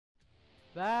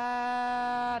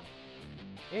that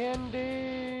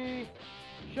indie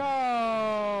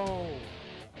show.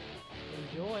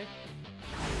 Enjoy.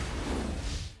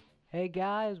 Hey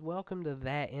guys, welcome to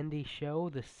That Indie Show,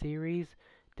 the series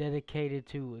dedicated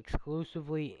to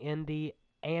exclusively indie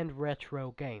and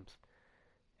retro games.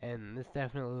 And this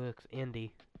definitely looks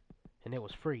indie, and it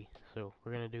was free, so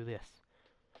we're gonna do this.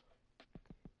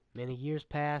 Many years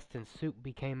passed, and soup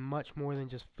became much more than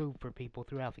just food for people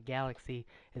throughout the galaxy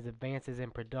as advances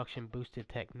in production boosted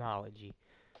technology.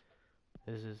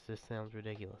 This sounds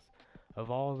ridiculous. Of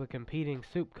all the competing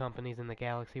soup companies in the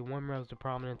galaxy, one rose to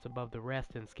prominence above the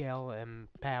rest in scale and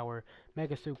power.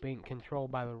 Mega Soup Inc.,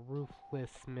 controlled by the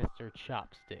ruthless Mr.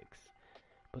 Chopsticks.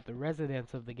 But the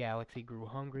residents of the galaxy grew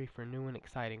hungry for new and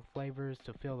exciting flavors.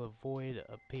 To fill the void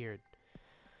appeared.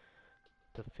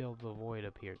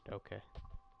 Okay.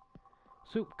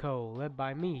 Soup Co., led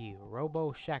by me,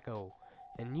 Robo Shaco,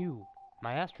 and you,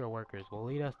 my Astro Workers, will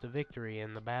lead us to victory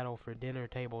in the battle for dinner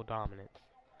table dominance.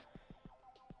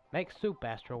 Make soup,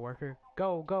 Astro Worker.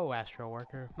 Go, go, Astro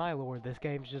Worker. My lord, this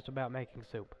game's just about making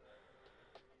soup.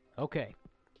 Okay.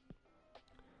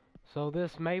 So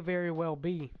this may very well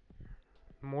be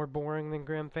more boring than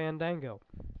Grim Fandango.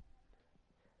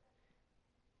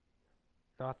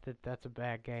 Not that that's a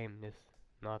bad game. It's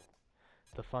not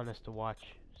the funnest to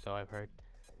watch, so I've heard.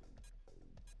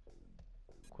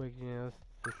 Quick, let's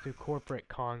do Corporate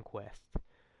Conquest.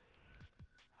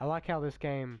 I like how this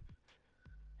game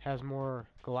has more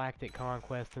galactic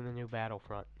conquest than the new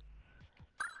Battlefront.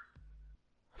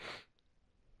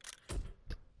 Let's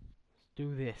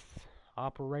do this.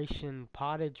 Operation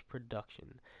Pottage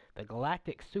Production. The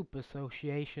Galactic Soup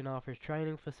Association offers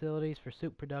training facilities for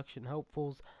soup production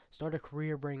hopefuls. Start a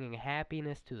career bringing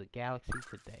happiness to the galaxy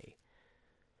today.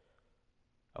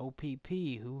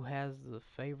 OPP, who has the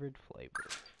favored flavor?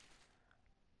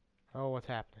 Oh, what's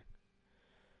happening?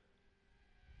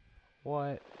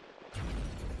 What?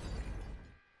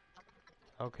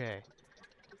 Okay.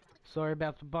 Sorry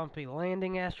about the bumpy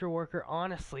landing, Astro Worker.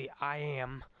 Honestly, I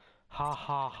am. Ha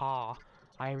ha ha.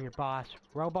 I am your boss,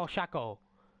 Robo Shaco.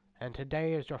 And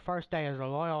today is your first day as a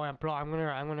loyal employee. I'm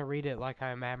gonna read it like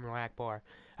I'm Admiral Akbar.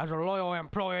 As a loyal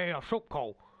employee of Soup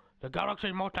Co., the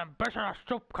galaxy's most ambitious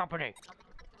soup company.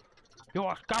 You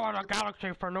will scour the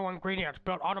galaxy for new ingredients,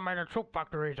 build automated soup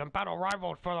factories, and battle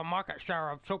rivals for the market share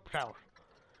of soup sales.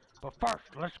 But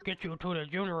first, let's get you to the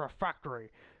SHAREfactory.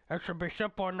 It should be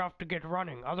simple enough to get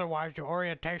running, otherwise your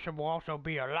orientation will also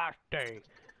be your last day.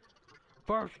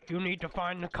 First, you need to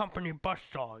find the company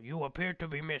buzzsaw you appear to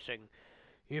be missing.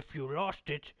 If you lost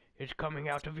it, it's coming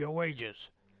out of your wages.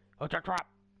 It's a trap!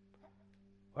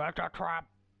 It's a trap!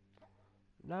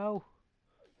 No.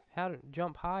 How to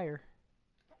jump higher?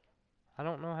 I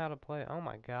don't know how to play. Oh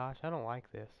my gosh, I don't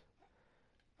like this.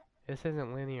 This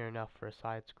isn't linear enough for a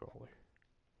side scroller.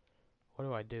 What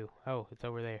do I do? Oh, it's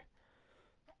over there.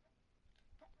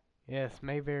 Yes,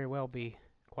 may very well be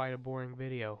quite a boring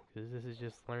video, because this is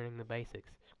just learning the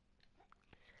basics.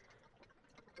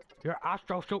 Your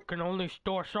Astro Suit can only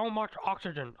store so much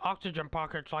oxygen. Oxygen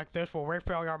pockets like this will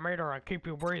refill your meter and keep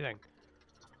you breathing.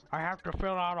 I have to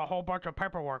fill out a whole bunch of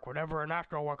paperwork whenever an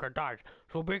Astro Worker dies,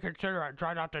 so be considerate and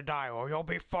try not to die, or you'll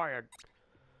be fired.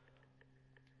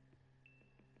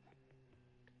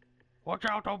 Watch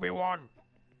out, Obi-Wan!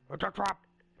 It's a trap!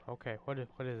 Okay, what is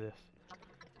this?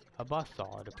 A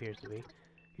buzzsaw, it appears to be.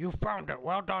 You found it!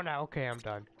 Well done! Okay, I'm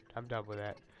done. I'm done with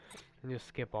that. And just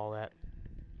skip all that.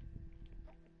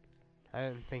 I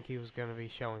didn't think he was gonna be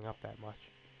showing up that much.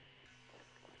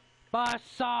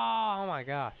 Buzzsaw! Oh my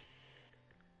gosh.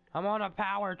 I'm on a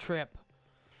power trip.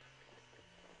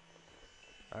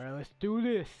 Alright, let's do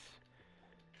this.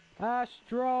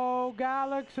 Astro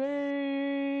Galaxy!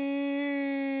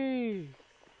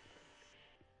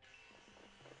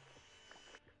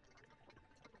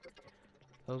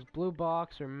 Those blue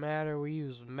blocks are matter. We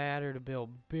use matter to build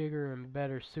bigger and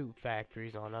better soup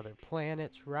factories on other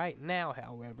planets. Right now,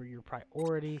 however, your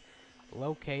priority,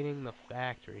 locating the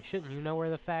factory. Shouldn't you know where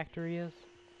the factory is?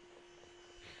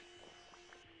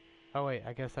 Oh wait,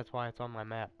 I guess that's why it's on my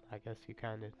map. I guess you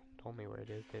kinda told me where it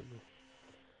is, didn't you?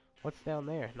 What's down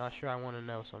there? Not sure I want to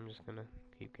know, so I'm just gonna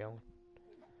keep going.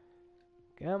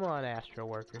 Come on, Astro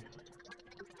Worker.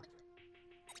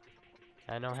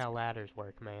 I know how ladders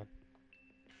work, man.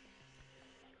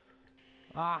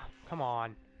 Ah, come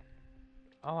on.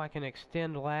 Oh, I can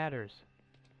extend ladders.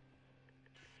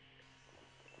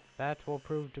 That will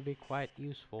prove to be quite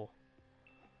useful.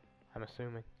 I'm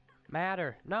assuming.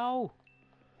 Matter! No!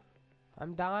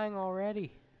 I'm dying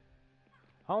already.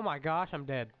 Oh my gosh, I'm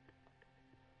dead.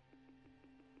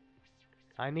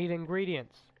 I need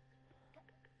ingredients.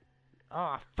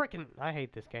 Oh, frickin', I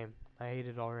hate this game. I hate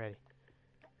it already.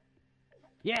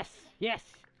 Yes! Yes!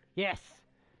 Yes!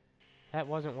 That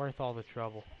wasn't worth all the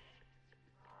trouble.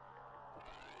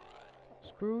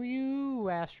 Screw you,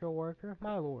 Astro Worker.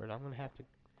 My lord, I'm gonna have to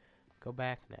go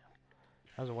back now.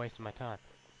 That was a waste of my time.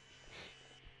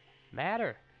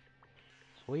 Matter!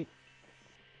 Sweet.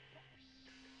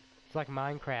 It's like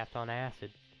Minecraft on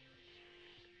acid.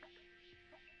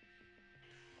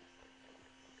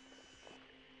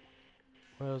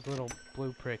 What are those little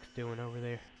blue pricks doing over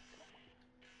there?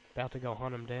 About to go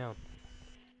hunt them down.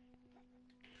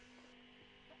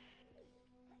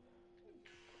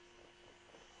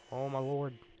 Oh my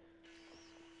lord.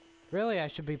 Really, I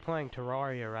should be playing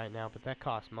Terraria right now, but that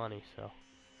costs money, so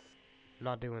I'm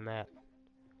not doing that.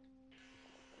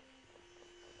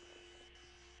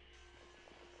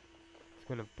 It's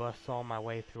gonna bust all my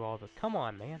way through all the... Come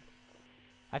on, man.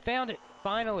 I found it!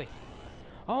 Finally!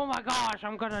 Oh my gosh,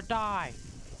 I'm gonna die!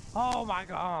 Oh my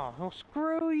god! Oh,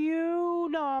 screw you,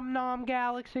 Nom Nom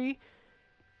Galaxy!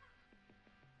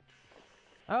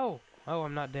 Oh! Oh,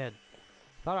 I'm not dead.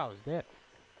 Thought I was dead.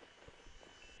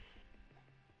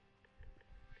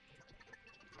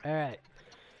 Alright.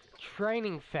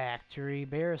 Training factory,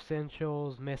 bare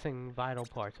essentials, missing vital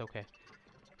parts. Okay.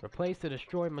 Replace the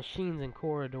destroyed machines and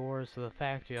corridors to the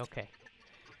factory. Okay.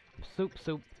 Soup.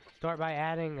 Start by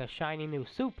adding a shiny new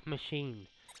soup machine.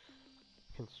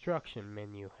 Construction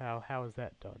menu. How is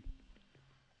that done?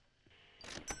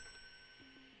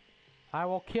 I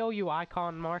will kill you,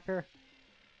 icon marker.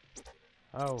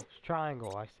 Oh, it's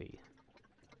triangle, I see.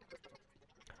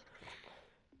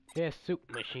 Yes, soup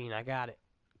machine, I got it.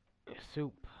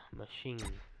 Soup machine.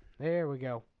 There we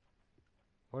go.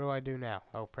 What do I do now?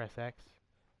 Oh, press X.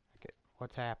 Okay,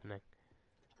 what's happening?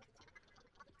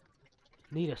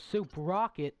 Need a soup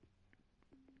rocket?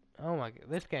 Oh my god,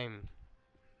 this game,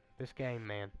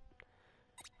 man.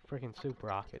 Freaking soup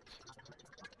rockets.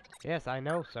 Yes, I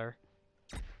know, sir.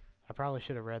 I probably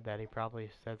should have read that. He probably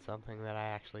said something that I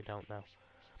actually don't know.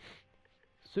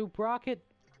 Soup rocket?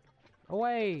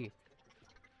 Away!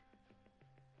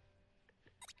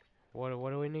 What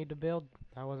do we need to build?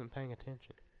 I wasn't paying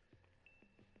attention.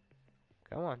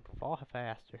 Come on, fall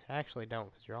faster. Actually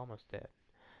don't, because you're almost dead.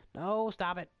 No,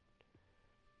 stop it!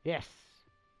 Yes!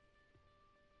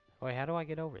 Wait, how do I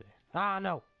get over there? Ah,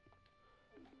 no!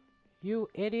 You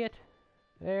idiot!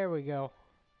 There we go.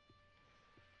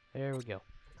 There we go.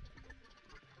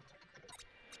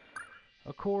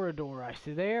 A corridor, I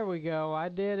see. There we go. I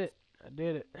did it. I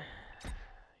did it.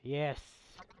 Yes.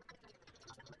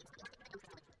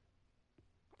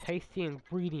 Tasty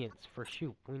ingredients for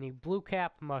soup. We need blue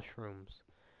cap mushrooms.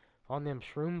 On them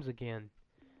shrooms again.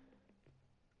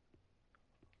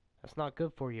 That's not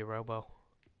good for you, Robo.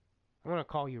 I'm gonna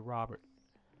call you Robert.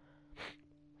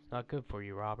 It's not good for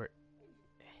you, Robert.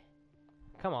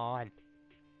 Come on.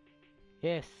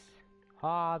 Yes.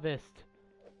 Harvest.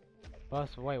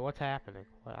 Bus, wait, what's happening?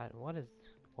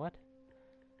 What?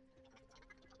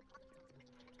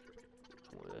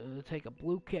 We'll take a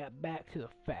blue cap back to the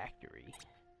factory.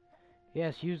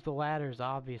 Yes, use the ladders,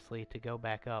 obviously, to go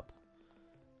back up.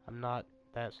 I'm not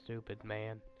that stupid,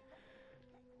 man.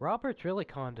 Robert's really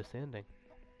condescending.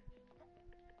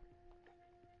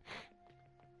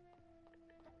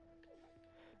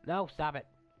 No, stop it.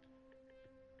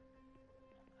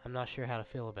 I'm not sure how to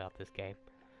feel about this game.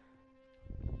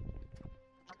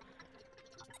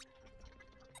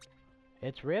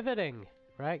 It's riveting,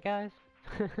 right guys?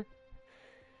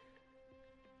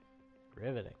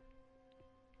 Riveting.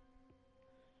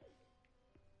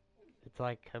 It's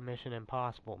like a Mission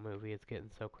Impossible movie. It's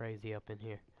getting so crazy up in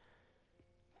here.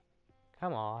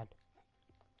 Come on.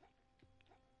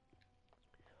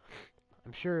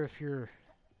 I'm sure if you're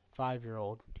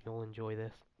 5-year-old, you'll enjoy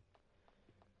this.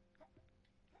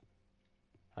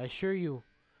 I assure you,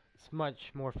 it's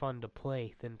much more fun to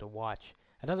play than to watch.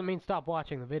 That doesn't mean stop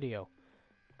watching the video.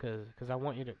 Because I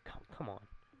want you to... Come on.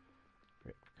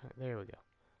 There we go.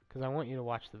 Because I want you to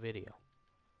watch the video.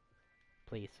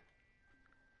 Please.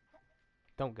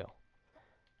 Don't go.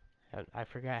 I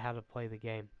forgot how to play the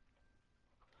game.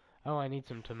 Oh, I need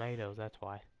some tomatoes, that's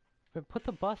why. But put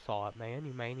the bus up, man,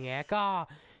 you maniac. Ah!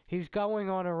 He's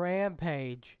going on a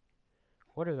rampage.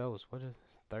 What are those? What is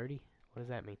 30? What does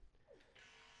that mean?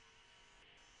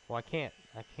 Well, I can't.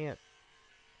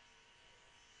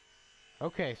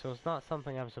 Okay, so it's not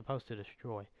something I'm supposed to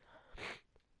destroy.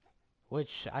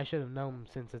 Which I should have known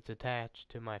since it's attached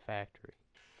to my factory.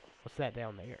 What's that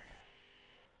down there?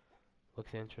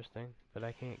 Looks interesting, but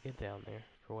I can't get down there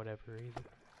for whatever reason.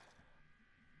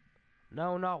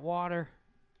 No, not water.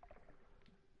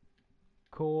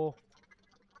 Cool.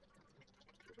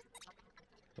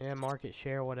 Yeah, market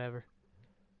share, whatever.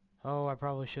 Oh, I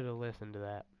probably should have listened to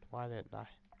that. Why didn't I?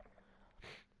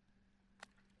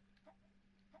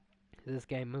 This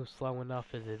game moves slow enough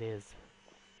as it is.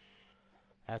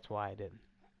 That's why I didn't.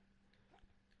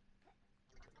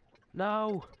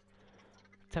 No!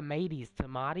 Tomates?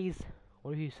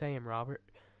 What are you saying, Robert?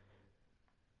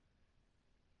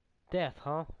 Death,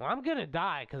 huh? Well, I'm gonna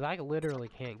die, because I literally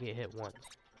can't get hit once.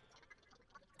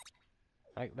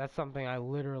 Like, that's something I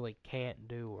literally can't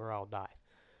do, or I'll die.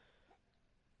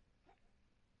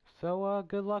 So,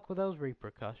 good luck with those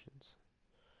repercussions.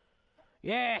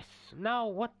 Yes! No,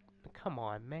 what? Come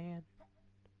on, man.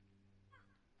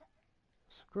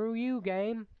 Screw you,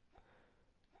 game.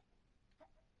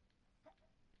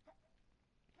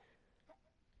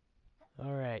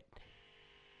 Alright.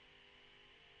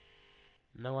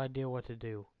 No idea what to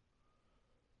do.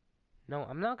 No,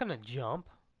 I'm not gonna jump.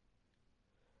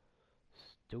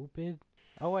 Stupid.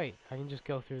 Oh wait, I can just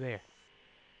go through there.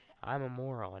 I'm a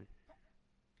moron.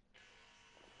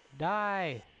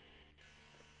 Die!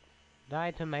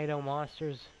 Die, tomato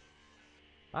monsters.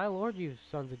 My lord, you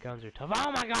sons of guns are tough.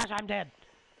 Oh my gosh, I'm dead!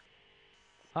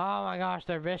 Oh my gosh,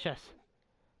 they're vicious.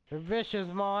 They're vicious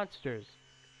monsters.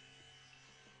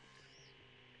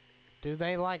 Do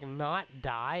they, like, not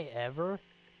die ever?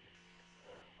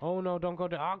 Oh no, don't go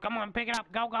to— oh, come on, pick it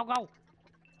up! Go, go, go!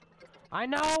 I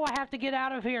know, I have to get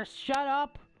out of here! Shut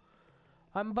up!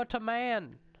 I'm but a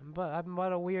man. I'm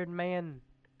but a weird man.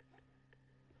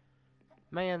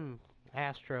 Man,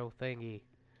 Astro thingy.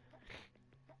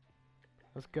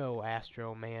 Let's go,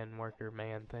 Astro man, worker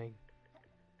man thing.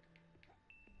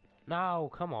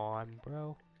 No, come on,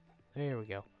 bro. There we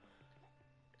go.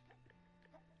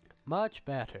 Much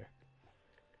better.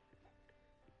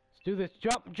 Let's do this.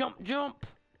 Jump, jump, jump!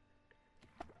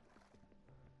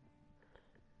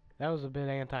 That was a bit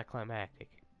anticlimactic,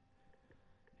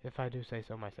 if I do say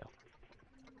so myself.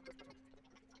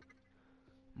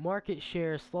 Market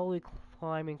share slowly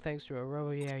climbing thanks to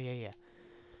a yeah.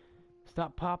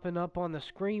 Stop popping up on the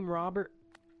screen, Robert,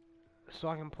 so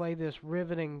I can play this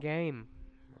riveting game.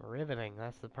 Riveting,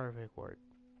 that's the perfect word.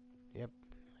 Yep,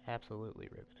 absolutely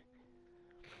riveting.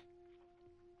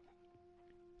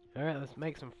 Alright, let's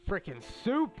make some frickin'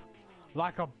 soup!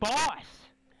 Like a boss!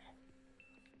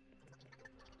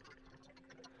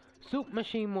 Soup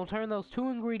machine will turn those 2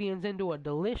 ingredients into a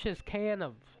delicious can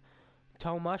of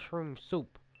mushroom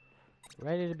soup.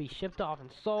 Ready to be shipped off and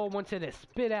sold. Once it has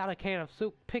spit out a can of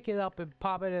soup, pick it up and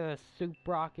pop it in a soup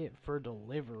rocket for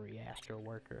delivery, Astro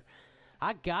Worker.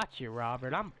 I got you,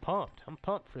 Robert. I'm pumped. I'm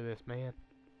pumped for this, man.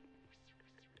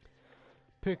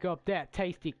 Pick up that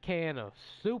tasty can of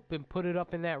soup and put it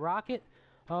up in that rocket.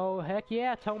 Oh, heck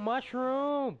yeah.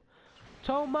 Mushroom!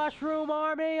 Mushroom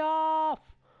army off!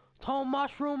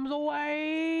 Mushrooms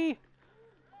away!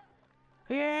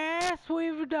 Yes,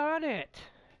 we've done it!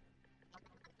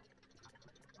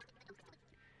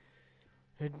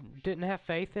 You didn't have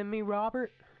faith in me,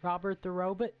 Robert? Robert the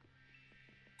robot?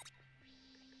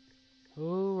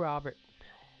 Ooh, Robert.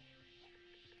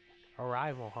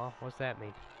 Arrival, huh? What's that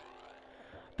mean?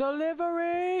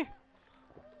 Delivery!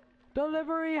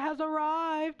 Delivery has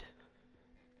arrived!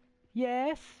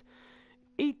 Yes?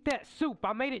 Eat that soup.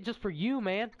 I made it just for you,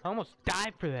 man. I almost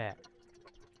died for that.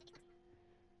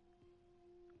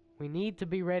 We need to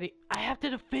be ready. I have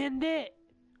to defend it.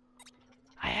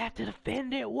 I have to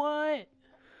defend it. What?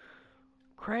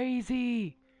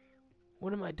 Crazy.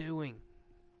 What am I doing?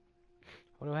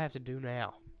 What do I have to do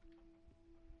now?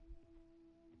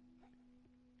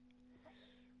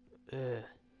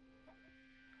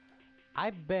 I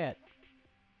bet.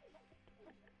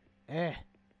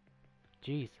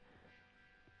 Jeez.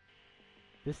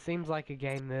 This seems like a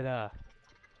game that,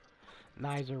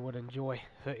 Nizer would enjoy.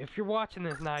 So if you're watching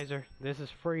this, Nizer, this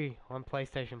is free on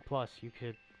PlayStation Plus. You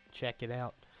could check it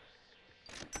out.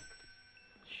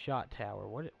 Shot tower.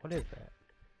 What is that?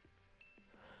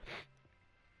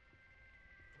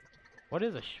 What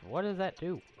does that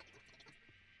do?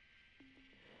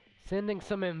 Sending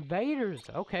some invaders.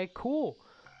 Okay, cool.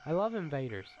 I love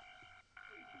invaders.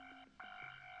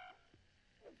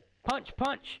 Punch,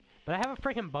 punch! But I have a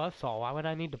freaking buzzsaw. Why would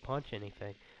I need to punch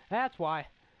anything? That's why.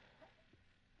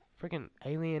 Freaking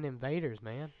alien invaders,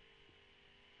 man.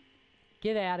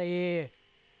 Get out of here.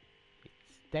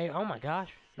 Stay. Oh my gosh.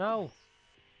 No.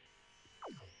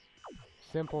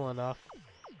 Simple enough.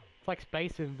 It's like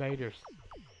Space Invaders.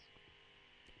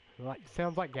 Like,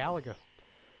 sounds like Galaga.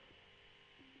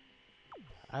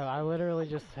 I literally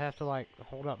just have to, like,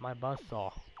 hold up my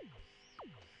buzzsaw.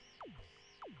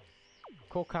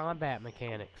 Cool combat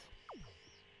mechanics.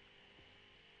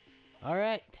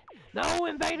 Alright. No,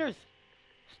 invaders!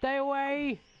 Stay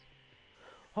away!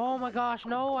 Oh my gosh,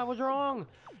 no, I was wrong.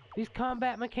 These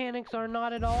combat mechanics are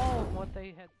not at all what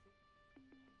they had.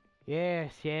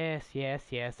 Yes, yes, yes,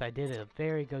 yes, I did a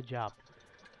very good job.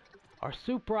 Our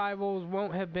soup rivals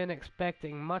won't have been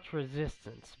expecting much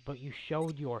resistance, but you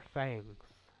showed your fangs.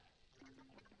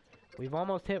 We've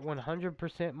almost hit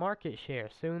 100% market share.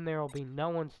 Soon there will be no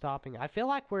one stopping. I feel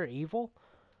like we're evil.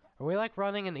 Are we like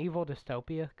running an evil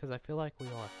dystopia? Because I feel like we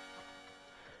are.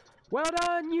 Well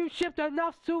done! You shipped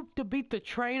enough soup to beat the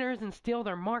trainers and steal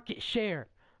their market share.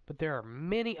 But there are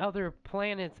many other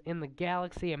planets in the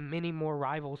galaxy and many more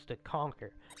rivals to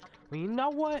conquer. Well, you know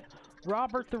what?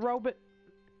 Robert the Robot,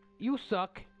 you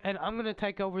suck, and I'm gonna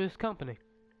take over this company.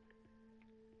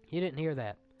 You didn't hear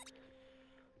that.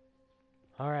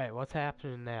 Alright, what's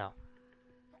happening now?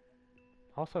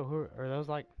 Also, who are those,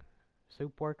 like,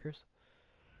 soup workers?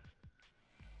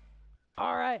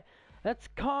 Alright, that's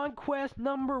Conquest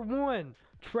 #1.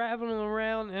 Traveling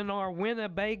around in our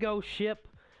Winnebago ship,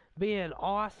 being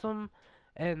awesome.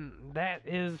 And that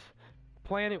is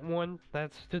Planet 1.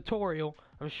 That's tutorial.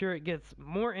 I'm sure it gets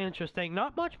more interesting.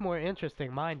 Not much more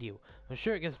interesting, mind you. I'm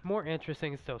sure it gets more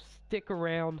interesting, so stick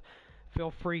around.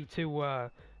 Feel free to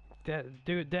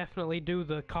definitely do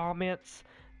the comments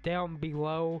down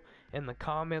below in the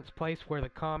comments place where the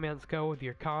comments go with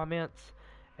your comments.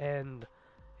 And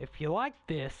if you like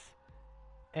this,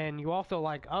 and you also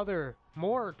like other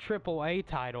more AAA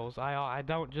titles, I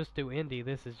don't just do indie.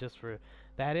 This is just for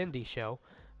that indie show.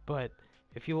 But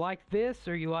if you like this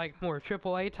or you like more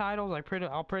AAA titles,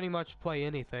 I'll pretty much play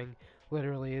anything,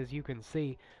 literally, as you can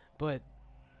see. But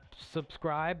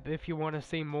subscribe if you want to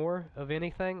see more of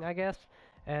anything, I guess.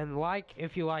 And like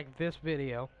if you like this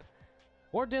video.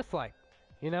 Or dislike,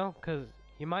 you know, because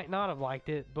you might not have liked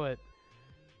it, but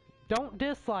don't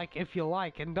dislike if you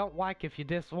like, and don't like if you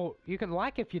well, you can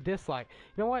like if you dislike.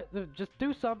 You know what? Just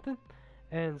do something,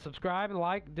 and subscribe, and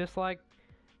like, dislike,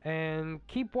 and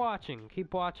keep watching.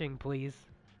 Keep watching, please.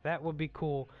 That would be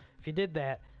cool if you did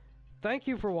that. Thank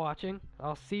you for watching.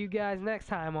 I'll see you guys next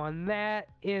time on That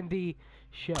Indie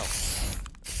Show.